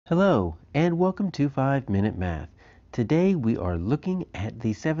Hello, and welcome to 5-Minute Math. Today we are looking at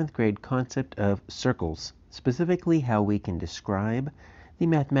the 7th grade concept of circles, specifically how we can describe the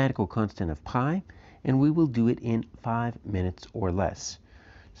mathematical constant of pi, and we will do it in 5 minutes or less.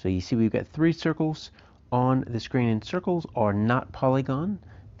 So you see we've got 3 circles on the screen, and circles are not polygon.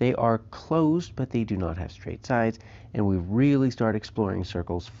 They are closed, but they do not have straight sides, and we really start exploring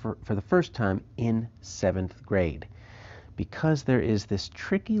circles for the first time in 7th grade. Because there is this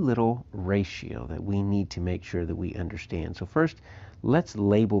tricky little ratio that we need to make sure that we understand. So first, let's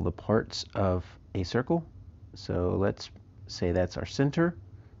label the parts of a circle. So let's say that's our center.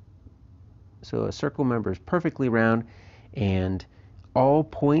 So a circle member is perfectly round, and all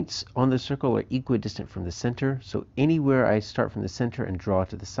points on the circle are equidistant from the center. So anywhere I start from the center and draw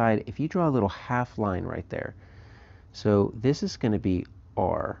to the side, if you draw a little half line right there, so this is going to be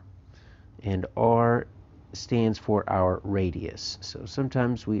R, and R stands for our radius. So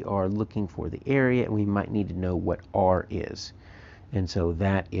sometimes we are looking for the area and we might need to know what R is. And so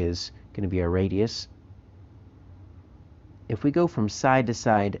that is going to be our radius. If we go from side to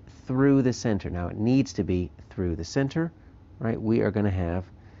side through the center, now it needs to be through the center, right? We are going to have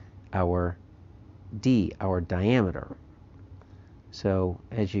our D, our diameter. So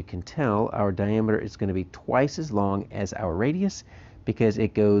as you can tell, our diameter is going to be twice as long as our radius because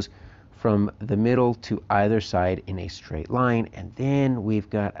it goes from the middle to either side in a straight line, and then we've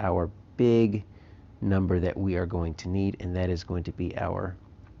got our big number that we are going to need, and that is going to be our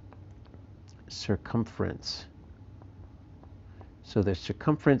circumference. So the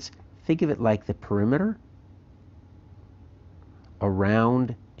circumference, think of it like the perimeter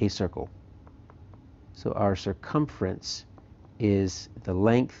around a circle. So our circumference is the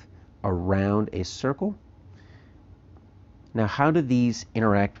length around a circle. Now, how do these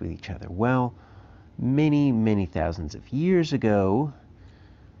interact with each other? Well, many thousands of years ago,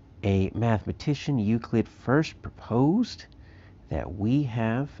 a mathematician, Euclid, first proposed that we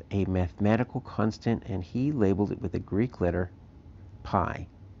have a mathematical constant, and he labeled it with a Greek letter, pi.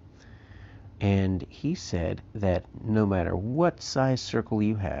 And he said that no matter what size circle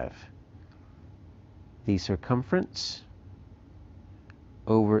you have, the circumference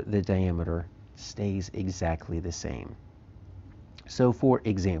over the diameter stays exactly the same. So for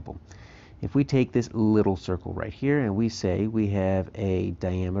example, if we take this little circle right here and we say we have a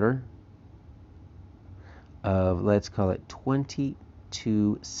diameter of, let's call it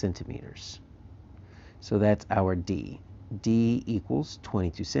 22 centimeters. So that's our D. D equals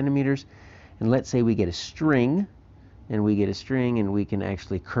 22 centimeters. And let's say we get a string, and we can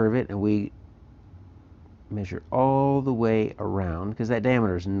actually curve it, and we measure all the way around, because that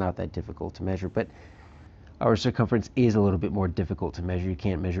diameter is not that difficult to measure, but our circumference is a little bit more difficult to measure. You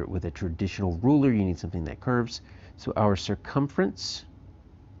can't measure it with a traditional ruler. You need something that curves. So our circumference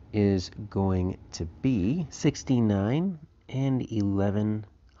is going to be 69 11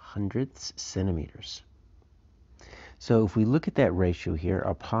 hundredths centimeters. So if we look at that ratio here,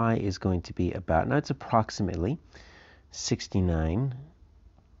 our pi is going to be about, now it's approximately 69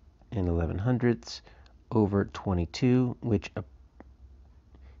 11 hundredths over 22, which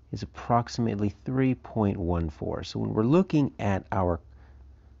is approximately 3.14. So when we're looking at our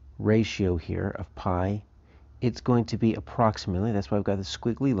ratio here of pi, it's going to be approximately, that's why I've got the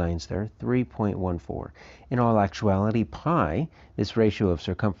squiggly lines there, 3.14. In all actuality, pi, this ratio of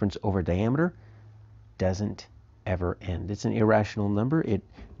circumference over diameter, doesn't ever end. It's an irrational number. It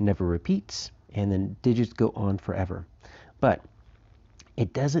never repeats, and then digits go on forever. But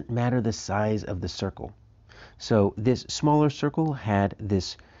it doesn't matter the size of the circle. So this smaller circle had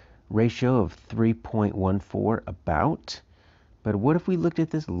this ratio of 3.14 about, but what if we looked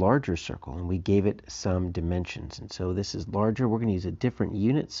at this larger circle and we gave it some dimensions? And so this is larger. We're going to use a different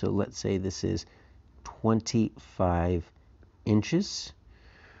unit. So let's say this is 25 inches,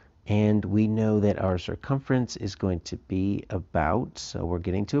 and we know that our circumference is going to be about, so we're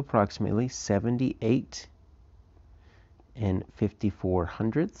getting to approximately 78 54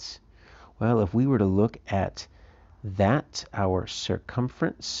 hundredths. Well, if we were to look at that, our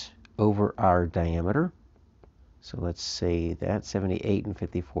circumference over our diameter, so let's say that 78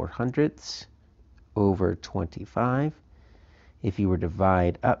 54 hundredths over 25. If you were to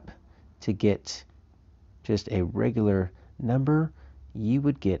divide up to get just a regular number, you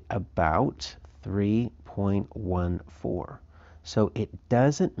would get about 3.14. So it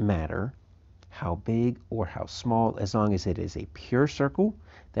doesn't matter how big or how small, as long as it is a pure circle.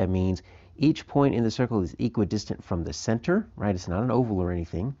 That means each point in the circle is equidistant from the center, right? It's not an oval or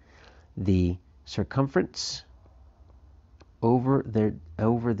anything. The circumference over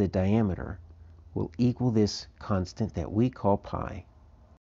the diameter will equal this constant that we call pi.